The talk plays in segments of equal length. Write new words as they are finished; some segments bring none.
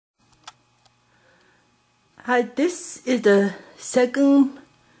Hi, this is the second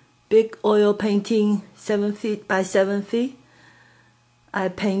big oil painting, 7 feet by 7 feet. I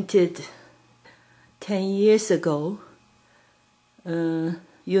painted 10 years ago,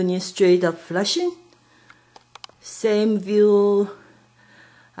 Union Street of Flushing. Same view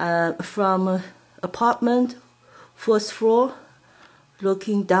from apartment, 4th floor,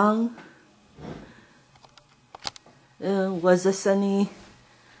 looking down. Was a sunny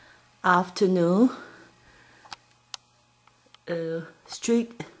afternoon.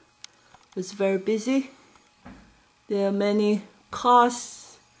 Street was very busy. There are many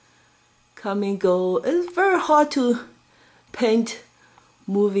cars come and go. It's very hard to paint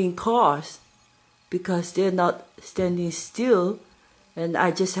moving cars because they're not standing still, and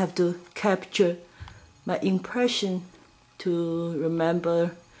I just have to capture my impression to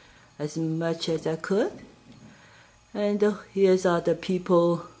remember as much as I could. And here's all the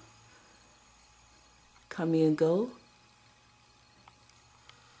people coming and go.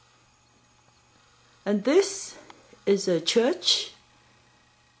 And this is a church.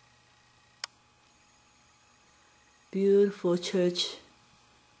 Beautiful church.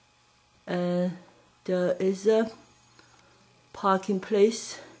 And there is a parking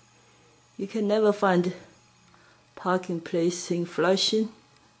place. You can never find parking place in Flushing.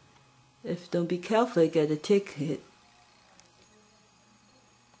 If you don't be careful, you get a ticket.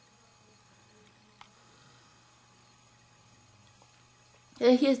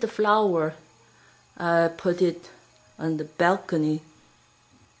 And here's the flower. I put it on the balcony,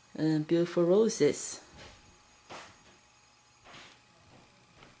 and beautiful roses.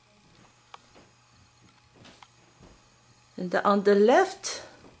 And on the left,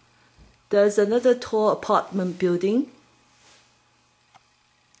 there's another tall apartment building.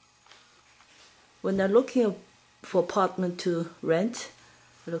 When I'm looking for apartment to rent,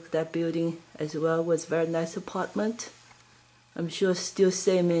 I look at that building as well. It was a very nice apartment. I'm sure still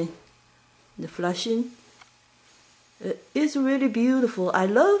same in the Flushing. It's really beautiful. I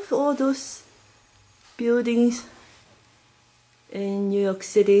love all those buildings in New York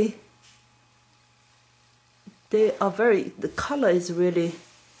City. They are the color is really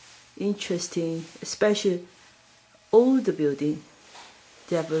interesting, especially older building.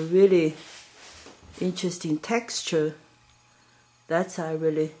 They have a really interesting texture. That's I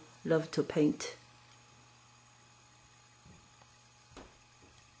really love to paint.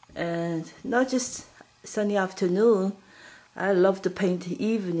 And not just sunny afternoon, I love to paint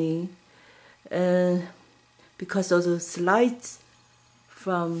evening, and because of those lights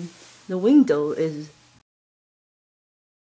from the window is